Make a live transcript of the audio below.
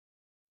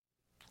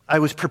I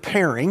was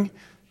preparing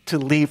to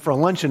leave for a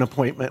luncheon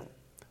appointment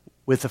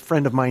with a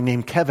friend of mine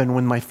named Kevin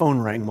when my phone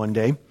rang one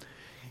day.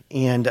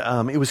 And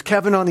it was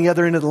Kevin on the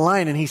other end of the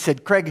line, and he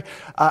said, Craig,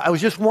 I was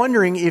just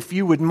wondering if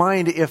you would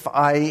mind if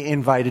I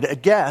invited a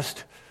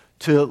guest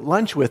to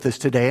lunch with us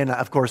today. And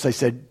of course I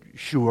said,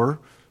 sure,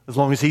 as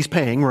long as he's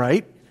paying,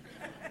 right?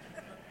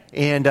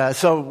 And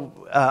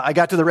so I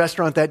got to the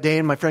restaurant that day,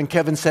 and my friend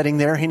Kevin's sitting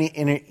there, and he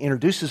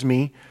introduces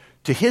me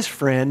to his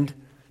friend,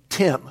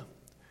 Tim.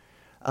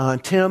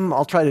 Tim,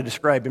 I'll try to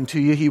describe him to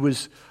you. He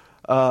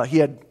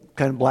had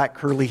kind of black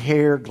curly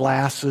hair,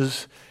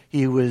 glasses.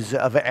 He was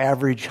of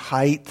average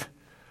height.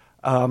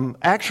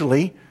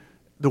 Actually,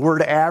 the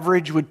word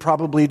average would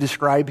probably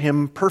describe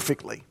him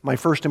perfectly. My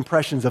first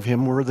impressions of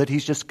him were that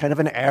he's just kind of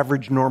an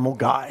average, normal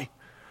guy.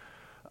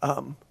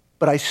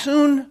 But I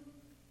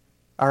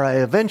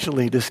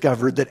eventually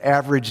discovered that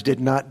average did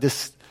not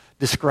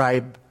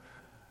describe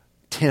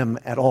Tim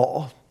at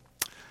all.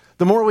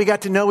 The more we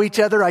got to know each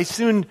other, I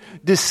soon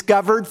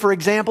discovered, for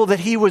example,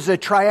 that he was a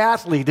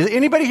triathlete. Does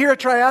anybody here a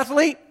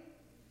triathlete?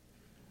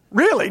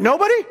 Really?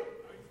 Nobody?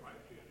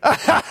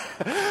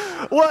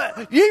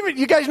 Well,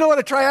 you guys know what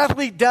a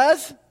triathlete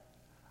does?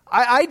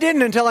 I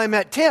didn't until I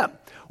met Tim.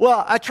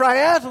 Well, a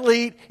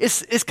triathlete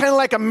is kind of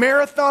like a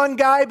marathon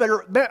guy, but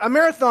a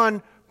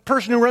marathon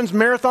person who runs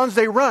marathons,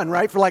 they run,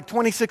 right, for like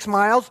 26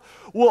 miles.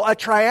 Well, a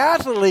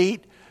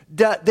triathlete,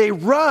 they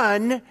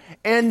run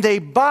and they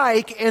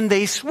bike and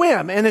they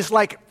swim, and it's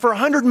like for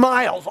 100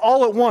 miles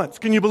all at once.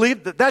 Can you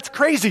believe that? That's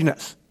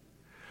craziness.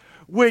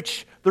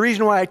 Which, the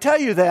reason why I tell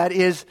you that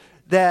is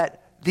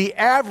that the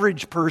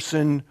average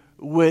person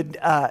would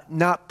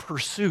not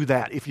pursue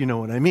that, if you know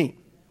what I mean.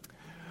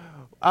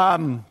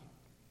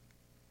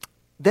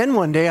 Then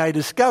one day I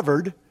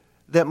discovered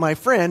that my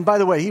friend, by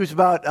the way, he was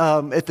about,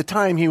 at the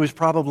time, he was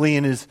probably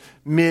in his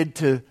mid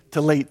to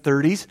late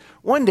 30s.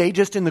 One day,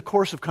 just in the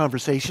course of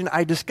conversation,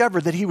 I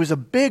discovered that he was a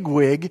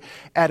bigwig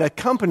at a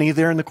company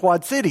there in the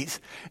Quad Cities.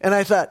 And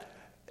I thought,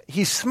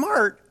 he's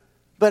smart,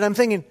 but I'm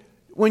thinking,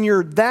 when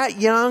you're that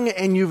young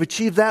and you've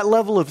achieved that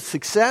level of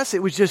success,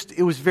 it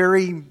was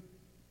very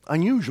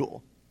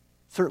unusual.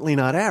 Certainly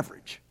not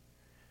average.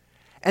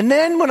 And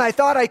then when I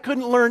thought I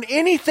couldn't learn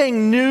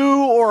anything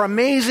new or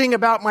amazing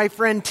about my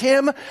friend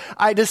Tim,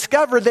 I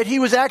discovered that he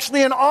was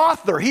actually an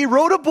author. He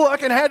wrote a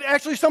book and had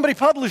actually somebody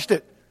published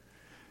it.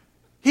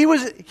 He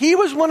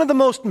was one of the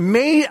most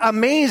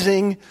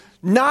amazing,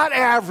 not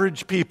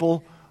average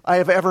people I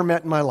have ever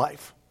met in my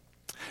life.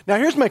 Now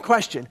here's my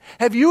question.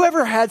 Have you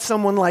ever had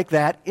someone like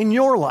that in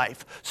your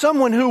life?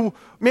 Someone who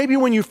maybe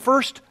when you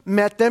first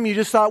met them, you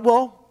just thought,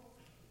 well,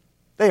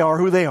 they are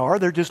who they are.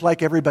 They're just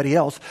like everybody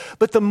else.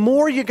 But the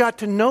more you got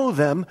to know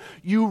them,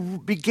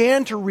 you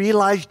began to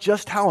realize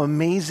just how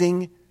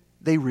amazing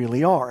they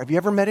really are. Have you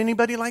ever met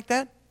anybody like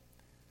that?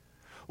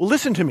 Well,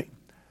 listen to me.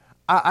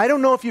 I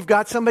don't know if you've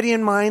got somebody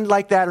in mind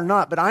like that or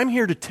not, but I'm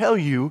here to tell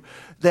you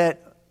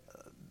that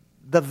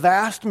the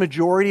vast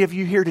majority of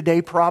you here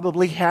today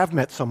probably have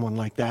met someone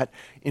like that.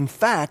 In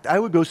fact, I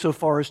would go so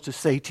far as to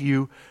say to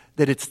you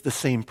that it's the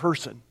same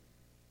person.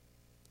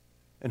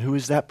 And who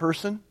is that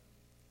person?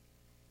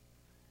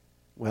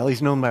 Well,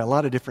 he's known by a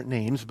lot of different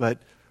names,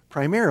 but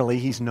primarily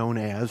he's known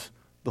as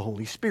the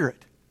Holy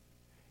Spirit.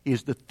 He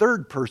is the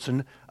third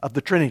person of the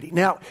Trinity.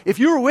 Now, if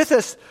you were with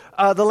us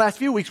the last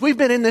few weeks, we've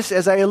been in this,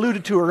 as I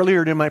alluded to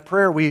earlier in my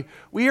prayer, we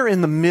are in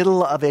the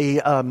middle of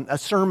a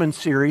sermon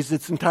series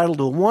that's entitled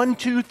The 1,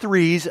 2,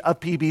 3s of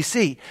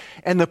PBC.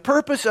 And the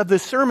purpose of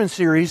this sermon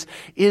series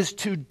is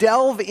to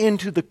delve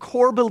into the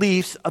core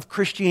beliefs of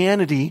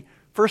Christianity,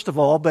 first of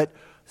all, but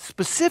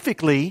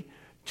specifically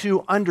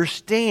to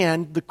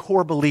understand the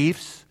core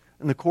beliefs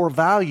and the core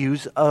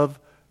values of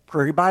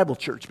Prairie Bible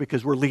Church,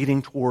 because we're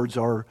leading towards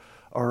our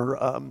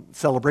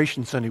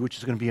celebration Sunday, which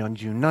is going to be on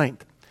June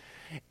 9th.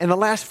 In the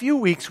last few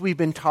weeks, we've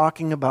been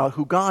talking about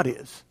who God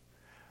is.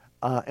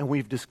 And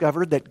we've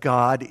discovered that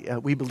God,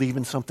 we believe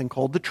in something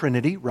called the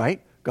Trinity,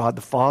 right? God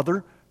the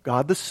Father,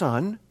 God the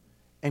Son,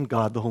 and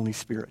God the Holy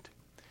Spirit.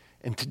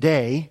 And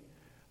today,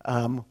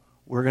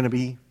 we're going to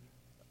be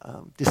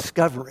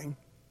discovering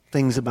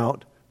things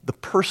about the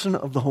person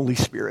of the Holy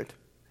Spirit.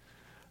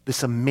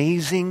 This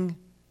amazing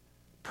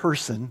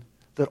person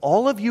that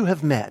all of you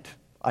have met,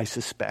 I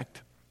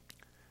suspect,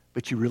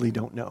 but you really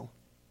don't know.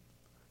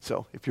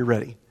 So, if you're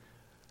ready,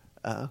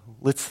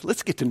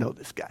 let's get to know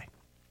this guy.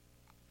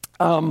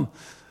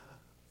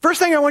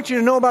 First thing I want you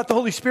to know about the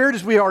Holy Spirit,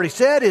 as we already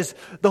said, is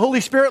the Holy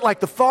Spirit, like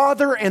the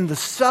Father and the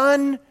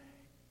Son,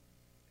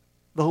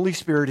 the Holy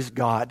Spirit is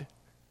God,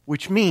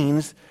 which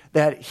means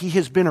that He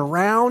has been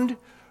around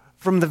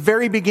from the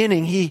very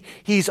beginning.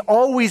 He's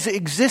always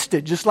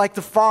existed, just like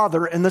the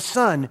Father and the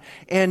Son.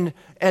 And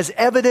as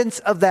evidence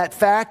of that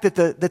fact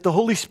that the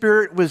Holy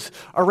Spirit was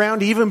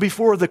around even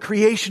before the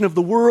creation of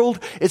the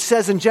world, it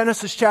says in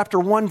Genesis chapter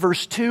 1,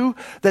 verse 2,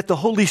 that the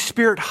Holy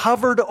Spirit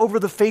hovered over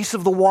the face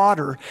of the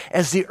water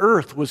as the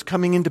earth was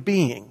coming into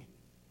being.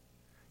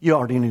 You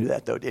already knew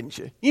that, though, didn't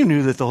you? You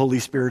knew that the Holy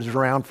Spirit is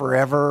around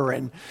forever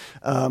and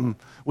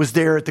was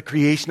there at the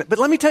creation. But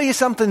let me tell you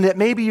something that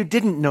maybe you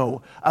didn't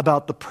know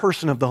about the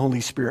person of the Holy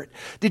Spirit.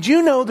 Did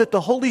you know that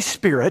the Holy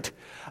Spirit,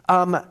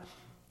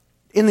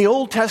 in the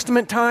Old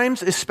Testament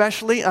times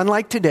especially,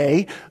 unlike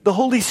today, the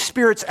Holy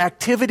Spirit's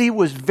activity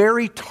was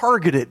very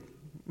targeted.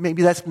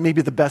 Maybe that's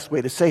the best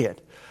way to say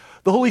it.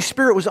 The Holy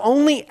Spirit was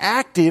only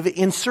active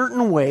in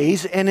certain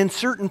ways and in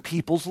certain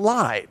people's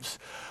lives.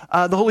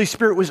 The Holy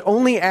Spirit was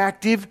only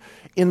active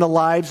in the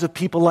lives of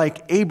people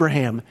like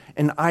Abraham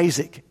and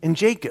Isaac and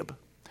Jacob.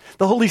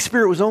 The Holy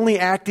Spirit was only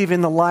active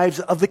in the lives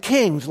of the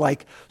kings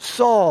like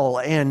Saul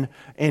and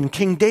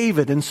King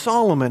David and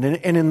Solomon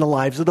and in the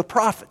lives of the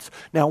prophets.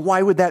 Now,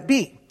 why would that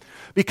be?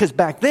 Because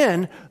back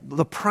then,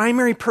 the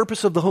primary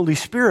purpose of the Holy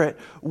Spirit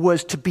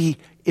was to be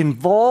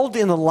involved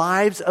in the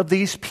lives of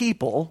these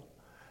people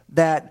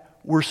that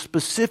were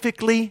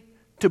specifically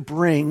to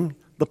bring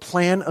the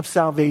plan of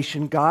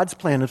salvation, God's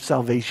plan of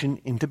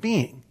salvation, into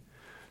being.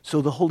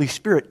 So the Holy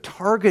Spirit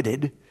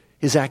targeted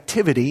his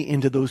activity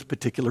into those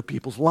particular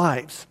people's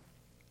lives.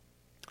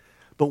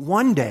 But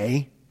one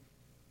day,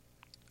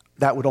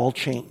 that would all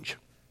change.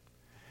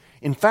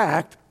 In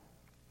fact,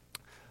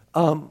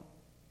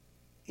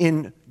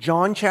 in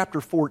John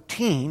chapter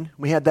 14,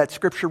 we had that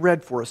scripture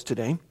read for us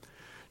today.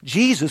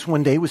 Jesus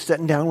one day was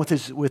sitting down with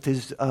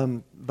his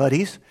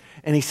buddies,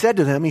 and he said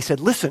to them, he said,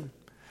 listen,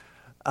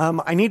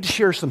 I need to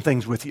share some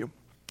things with you.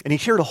 And he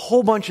shared a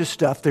whole bunch of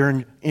stuff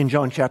there in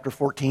John chapter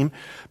 14.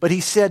 But he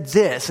said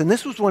this, and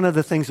this was one of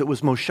the things that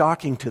was most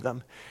shocking to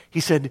them. He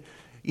said,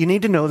 you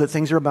need to know that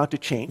things are about to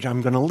change.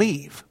 I'm going to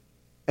leave.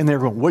 And they're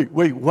going, wait,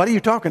 what are you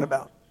talking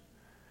about?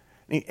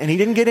 And he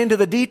didn't get into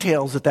the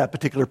details at that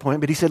particular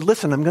point, but he said,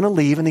 listen, I'm going to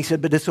leave. And he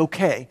said, but it's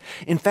okay.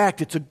 In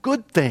fact, it's a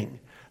good thing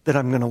that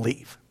I'm going to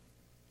leave.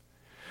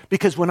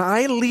 Because when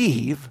I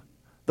leave,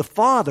 the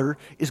Father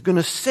is going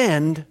to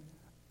send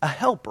a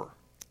helper,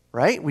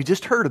 right? We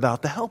just heard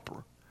about the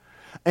helper.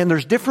 And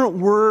there's different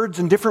words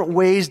and different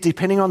ways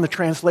depending on the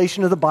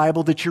translation of the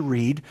Bible that you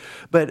read.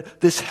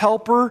 But this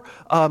helper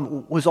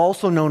was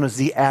also known as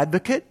the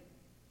advocate.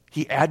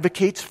 He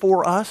advocates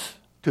for us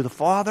to the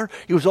Father.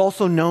 He was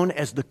also known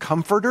as the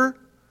comforter.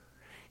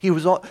 He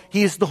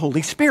is the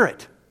Holy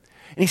Spirit.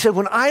 And he said,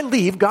 when I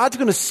leave, God's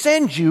going to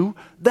send you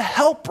the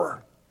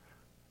helper.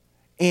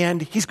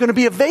 And he's going to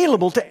be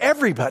available to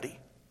everybody,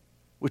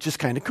 which is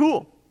kind of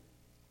cool.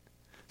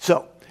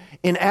 So,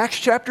 in Acts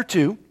chapter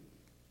 2,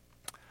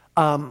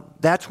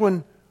 that's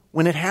when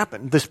it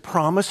happened. This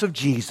promise of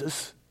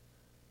Jesus,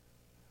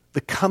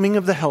 the coming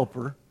of the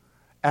helper,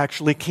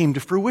 actually came to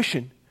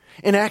fruition.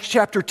 In Acts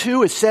chapter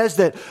 2, it says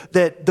that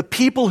the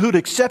people who'd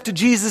accepted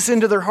Jesus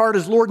into their heart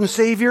as Lord and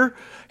Savior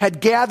had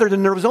gathered,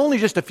 and there was only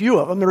just a few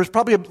of them. There was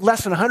probably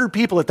less than 100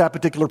 people at that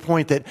particular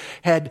point that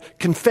had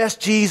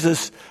confessed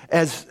Jesus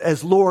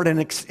as Lord and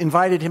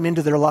invited him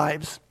into their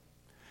lives.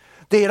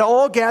 They had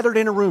all gathered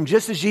in a room,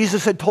 just as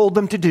Jesus had told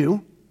them to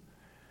do,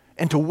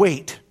 and to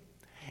wait.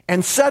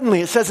 And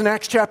suddenly, it says in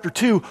Acts chapter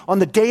 2, on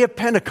the day of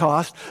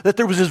Pentecost, that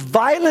there was this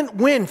violent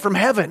wind from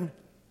heaven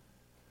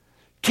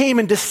came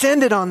and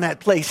descended on that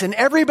place. And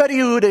everybody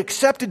who had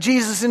accepted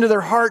Jesus into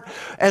their heart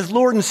as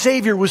Lord and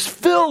Savior was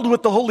filled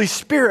with the Holy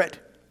Spirit.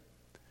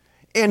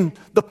 And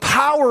the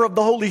power of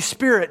the Holy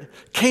Spirit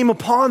came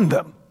upon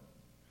them.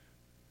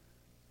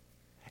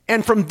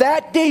 And from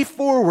that day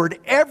forward,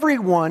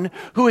 everyone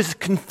who has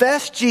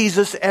confessed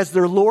Jesus as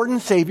their Lord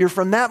and Savior,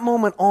 from that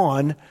moment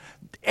on,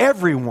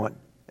 everyone,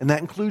 and that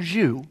includes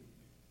you,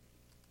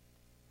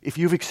 if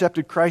you've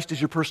accepted Christ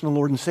as your personal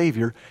Lord and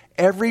Savior,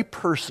 every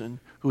person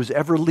who has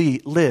ever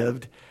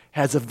lived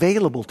has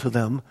available to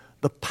them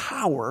the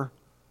power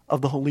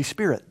of the Holy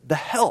Spirit, the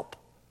help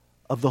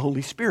of the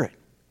Holy Spirit.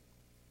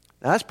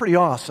 Now, that's pretty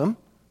awesome.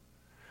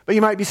 But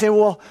you might be saying,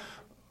 well,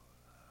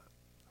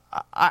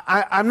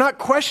 I'm not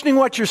questioning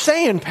what you're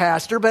saying,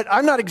 Pastor, but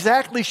I'm not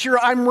exactly sure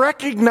I'm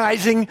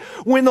recognizing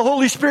when the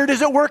Holy Spirit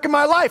is at work in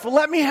my life. Well,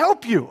 let me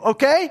help you,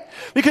 okay?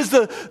 Because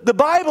the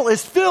Bible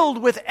is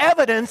filled with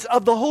evidence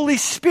of the Holy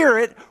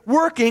Spirit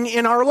working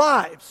in our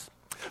lives.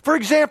 For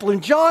example, in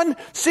John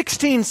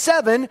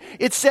 16:7,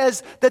 it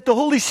says that the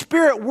Holy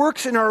Spirit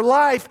works in our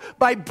life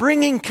by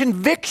bringing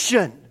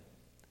conviction.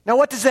 Now,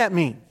 what does that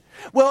mean?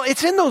 Well,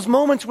 it's in those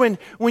moments when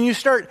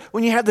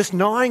you have this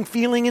gnawing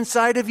feeling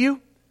inside of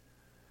you,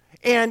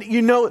 and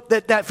you know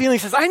that feeling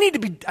says,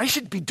 I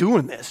should be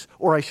doing this,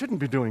 or I shouldn't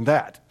be doing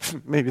that.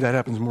 Maybe that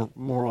happens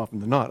more often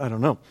than not. I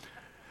don't know.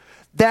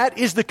 That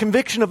is the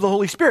conviction of the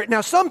Holy Spirit.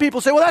 Now, some people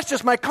say, well, that's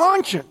just my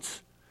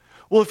conscience.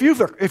 Well,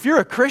 if you're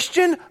a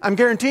Christian, I'm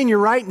guaranteeing you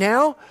right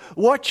now,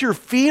 what you're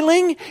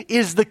feeling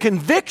is the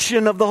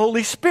conviction of the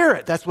Holy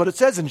Spirit. That's what it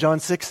says in John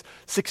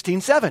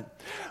 16:7.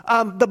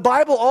 The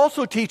Bible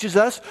also teaches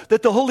us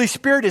that the Holy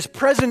Spirit is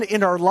present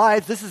in our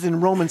lives. This is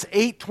in Romans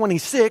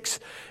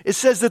 8:26. It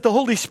says that the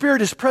Holy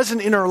Spirit is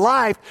present in our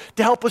life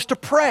to help us to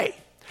pray.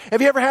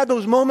 Have you ever had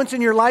those moments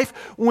in your life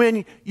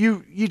when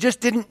you just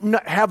didn't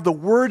have the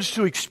words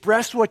to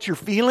express what you're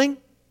feeling?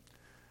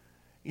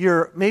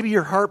 maybe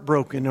you're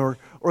heartbroken, or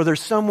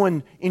there's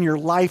someone in your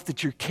life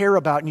that you care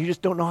about and you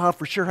just don't know how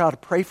to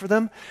pray for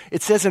them.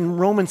 It says in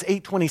Romans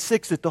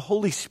 8:26 that the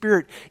Holy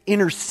Spirit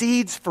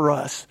intercedes for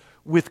us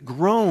with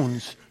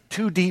groans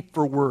too deep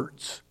for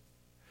words.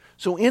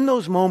 So in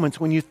those moments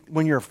when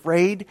you're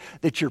afraid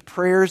that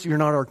you're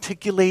not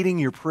articulating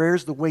your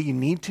prayers the way you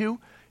need to,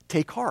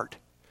 take heart,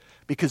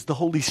 because the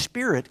Holy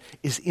Spirit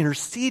is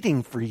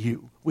interceding for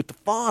you with the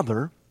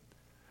Father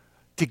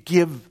to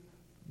give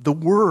the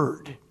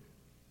word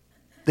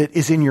that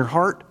is in your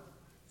heart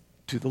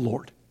to the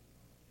Lord.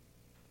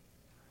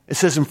 It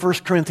says in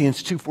 1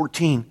 Corinthians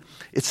 2:14,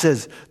 it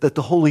says that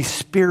the Holy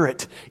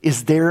Spirit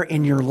is there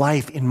in your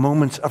life in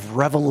moments of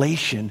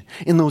revelation,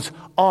 in those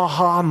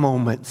aha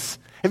moments.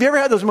 Have you ever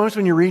had those moments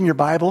when you're reading your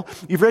Bible?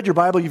 You've read your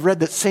Bible, you've read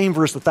that same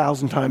verse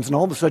 1,000 times, and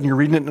all of a sudden you're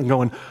reading it and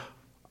going,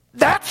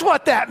 that's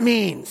what that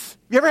means.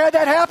 You ever had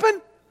that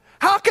happen?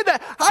 How could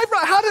that?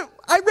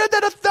 I read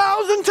that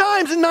 1,000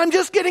 times and I'm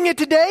just getting it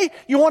today.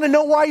 You want to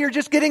know why you're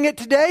just getting it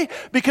today?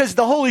 Because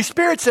the Holy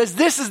Spirit says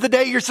this is the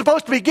day you're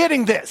supposed to be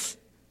getting this.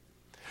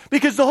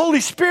 Because the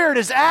Holy Spirit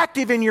is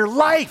active in your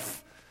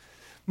life,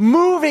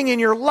 moving in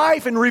your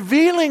life and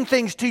revealing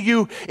things to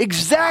you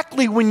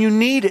exactly when you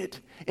need it,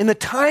 in the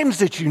times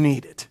that you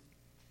need it.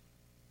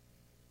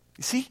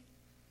 You see?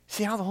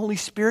 See how the Holy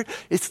Spirit,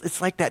 it's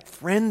like that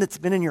friend that's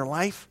been in your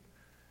life?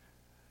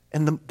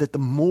 And that the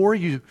more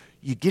you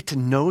get to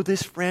know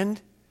this friend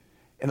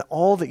and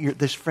all that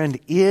this friend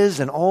is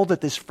and all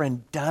that this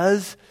friend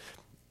does,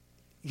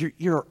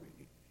 you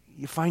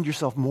find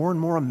yourself more and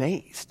more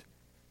amazed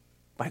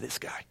by this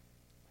guy.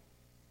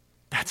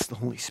 That's the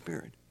Holy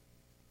Spirit.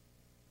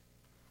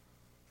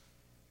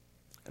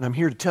 And I'm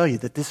here to tell you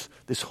that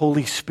this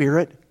Holy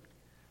Spirit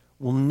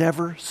will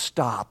never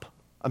stop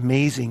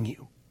amazing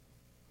you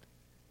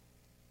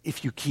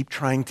if you keep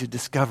trying to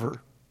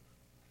discover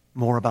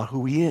more about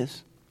who He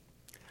is.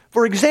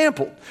 For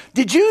example,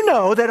 did you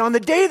know that on the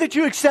day that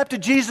you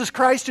accepted Jesus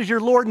Christ as your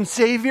Lord and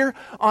Savior,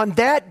 on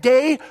that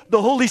day,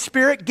 the Holy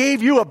Spirit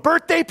gave you a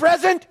birthday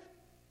present?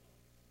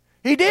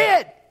 He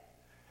did.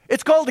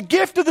 It's called the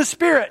gift of the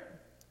Spirit.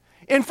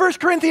 In 1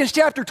 Corinthians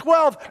chapter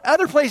 12,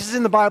 other places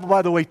in the Bible,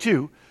 by the way,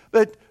 too,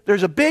 but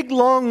there's a big,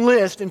 long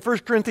list in 1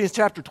 Corinthians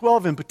chapter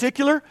 12 in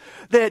particular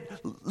that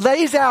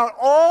lays out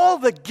all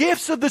the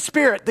gifts of the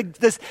Spirit.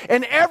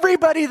 And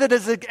everybody that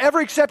has ever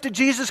accepted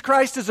Jesus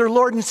Christ as their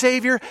Lord and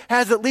Savior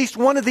has at least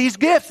one of these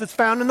gifts that's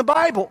found in the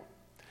Bible.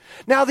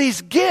 Now,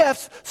 these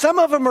gifts, some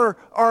of them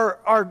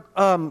are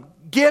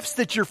gifts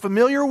that you're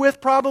familiar with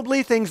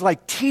probably, things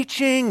like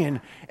teaching and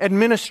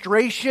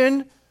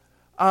administration,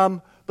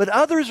 but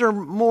others are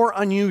more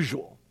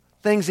unusual.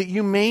 Things that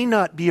you may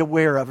not be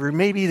aware of, or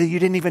maybe that you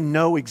didn't even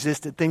know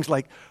existed. Things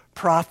like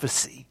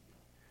prophecy.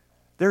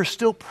 There are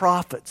still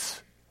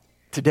prophets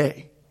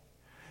today.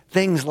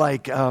 Things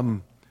like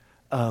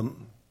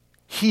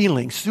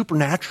healing,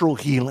 supernatural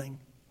healing,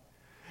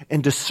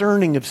 and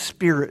discerning of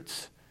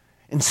spirits,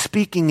 and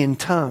speaking in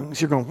tongues.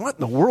 You're going, what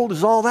in the world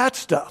is all that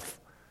stuff?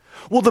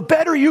 Well, the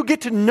better you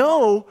get to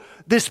know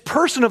this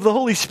person of the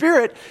Holy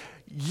Spirit,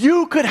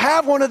 you could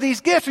have one of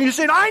these gifts. And you're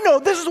saying, I know,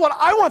 this is what,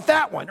 I want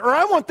that one, or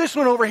I want this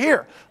one over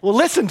here. Well,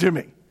 listen to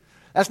me.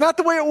 That's not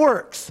the way it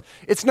works.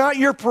 It's not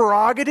your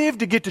prerogative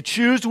to get to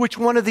choose which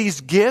one of these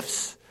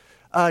gifts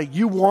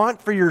you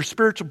want for your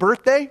spiritual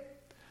birthday.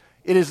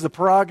 It is the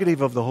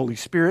prerogative of the Holy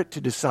Spirit to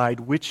decide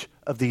which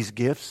of these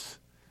gifts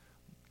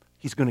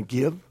He's going to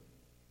give.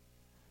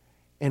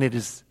 And it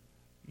is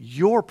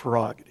your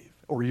prerogative,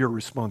 or your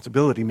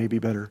responsibility, maybe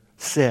better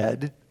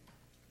said.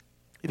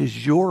 It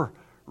is your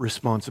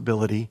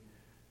responsibility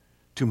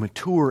to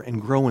mature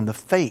and grow in the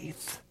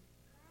faith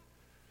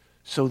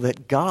so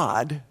that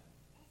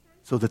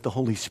the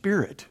Holy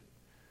Spirit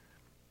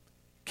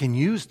can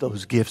use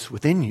those gifts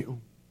within you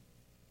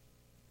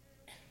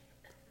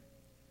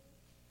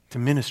to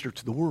minister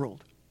to the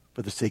world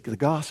for the sake of the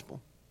gospel.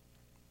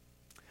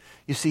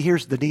 You see,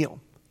 here's the deal.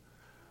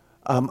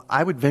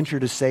 I would venture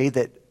to say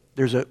that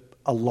there's a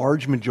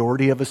large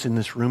majority of us in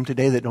this room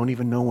today that don't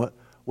even know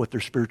what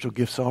their spiritual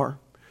gifts are.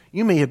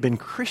 You may have been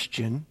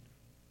Christian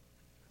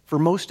for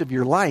most of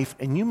your life,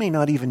 and you may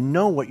not even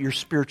know what your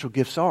spiritual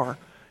gifts are.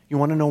 You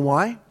want to know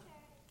why?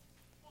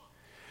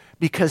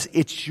 Because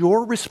it's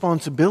your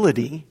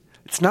responsibility.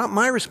 It's not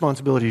my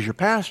responsibility as your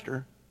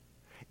pastor.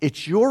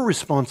 It's your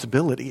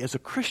responsibility as a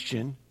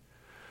Christian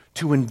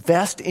to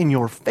invest in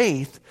your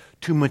faith,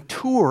 to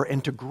mature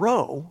and to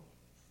grow,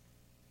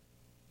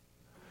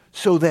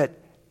 so that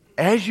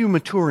as you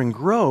mature and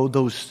grow,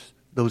 those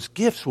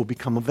gifts will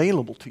become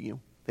available to you.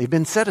 They've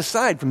been set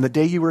aside from the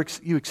day you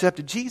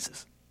accepted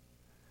Jesus.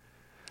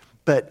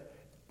 But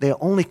they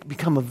only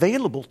become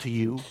available to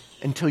you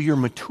until you're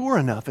mature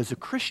enough as a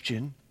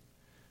Christian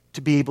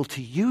to be able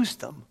to use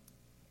them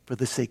for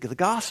the sake of the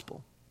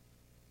gospel.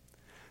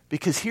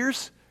 Because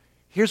here's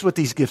what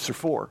these gifts are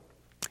for.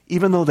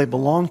 Even though they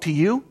belong to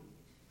you,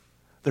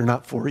 they're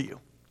not for you.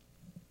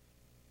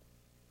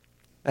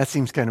 That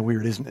seems kind of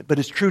weird, isn't it? But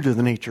it's true to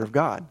the nature of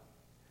God.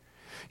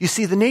 You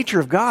see, the nature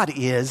of God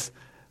is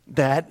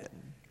that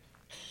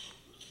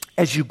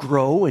As you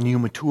grow and you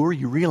mature,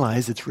 you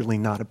realize it's really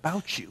not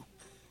about you.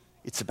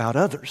 It's about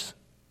others.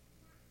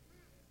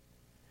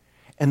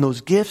 And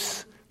those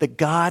gifts that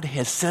God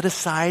has set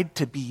aside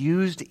to be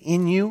used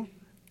in you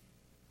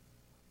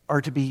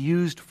are to be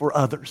used for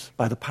others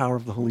by the power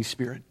of the Holy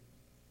Spirit.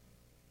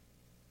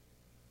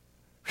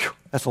 Whew,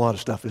 that's a lot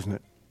of stuff, isn't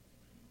it?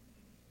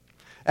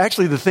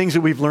 Actually, the things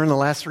that we've learned the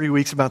last 3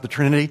 weeks about the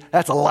Trinity,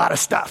 that's a lot of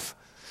stuff.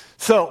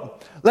 So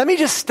let me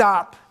just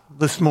stop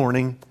this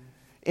morning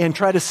and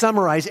try to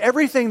summarize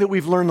everything that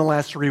we've learned the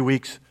last 3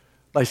 weeks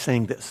by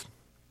saying this.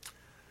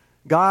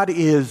 God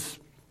is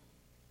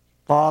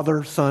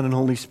Father, Son, and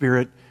Holy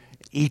Spirit.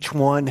 Each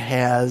one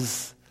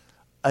has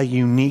a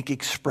unique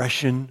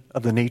expression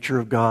of the nature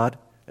of God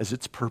as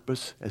its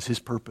purpose, as His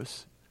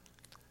purpose.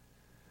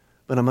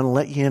 But I'm going to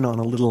let you in on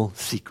a little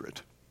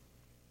secret.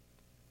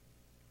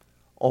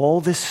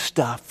 All this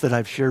stuff that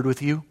I've shared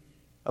with you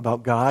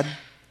about God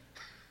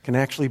can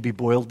actually be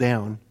boiled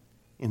down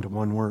into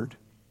one word.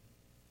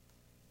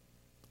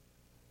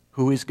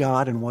 Who is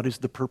God and what is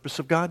the purpose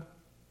of God?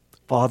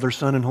 Father,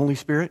 Son, and Holy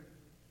Spirit?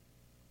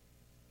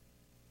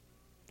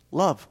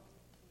 Love.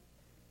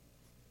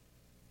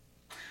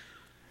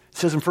 It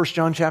says in 1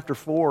 John chapter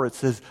 4, it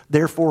says,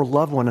 therefore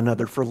love one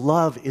another, for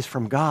love is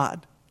from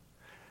God.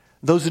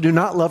 Those who do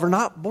not love are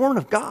not born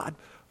of God.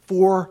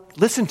 For,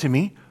 listen to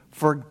me,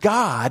 for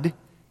God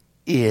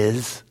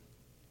is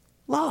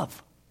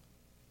love.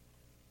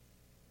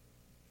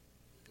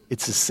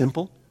 It's as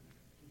simple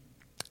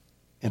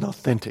and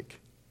authentic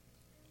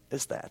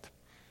as that.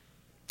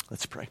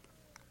 Let's pray.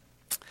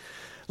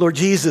 Lord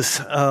Jesus,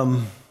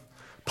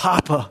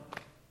 Papa,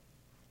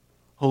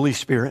 Holy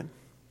Spirit,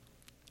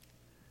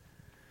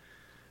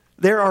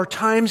 there are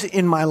times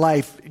in my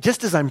life,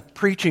 just as I'm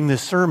preaching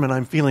this sermon,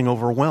 I'm feeling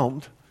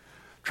overwhelmed,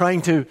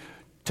 trying to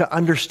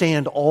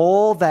understand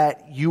all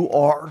that you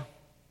are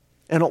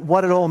and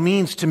what it all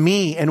means to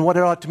me and what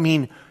it ought to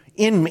mean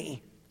in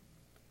me.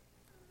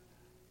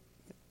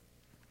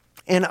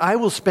 And I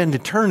will spend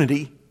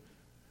eternity,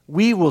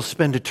 we will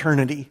spend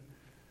eternity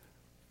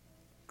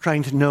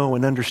trying to know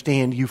and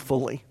understand you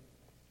fully.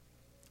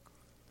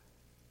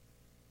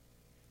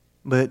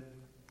 But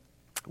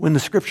when the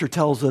Scripture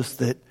tells us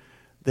that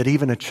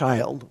even a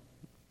child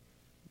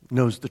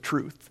knows the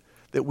truth,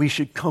 that we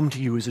should come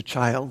to you as a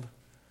child,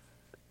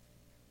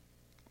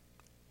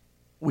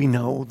 we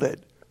know that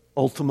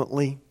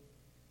ultimately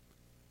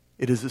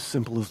it is as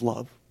simple as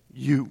love.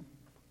 You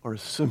are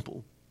as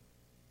simple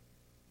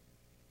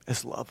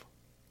as love.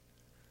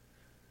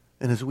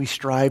 And as we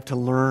strive to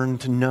learn,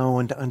 to know,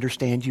 and to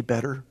understand you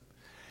better,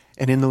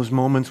 and in those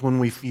moments when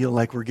we feel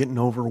like we're getting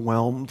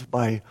overwhelmed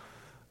by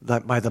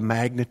the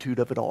magnitude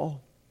of it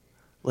all,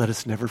 let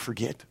us never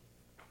forget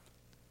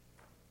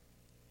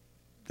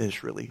that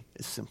it's really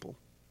as simple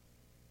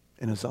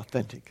and as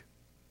authentic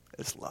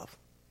as love.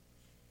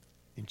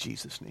 In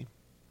Jesus' name,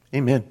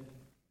 amen.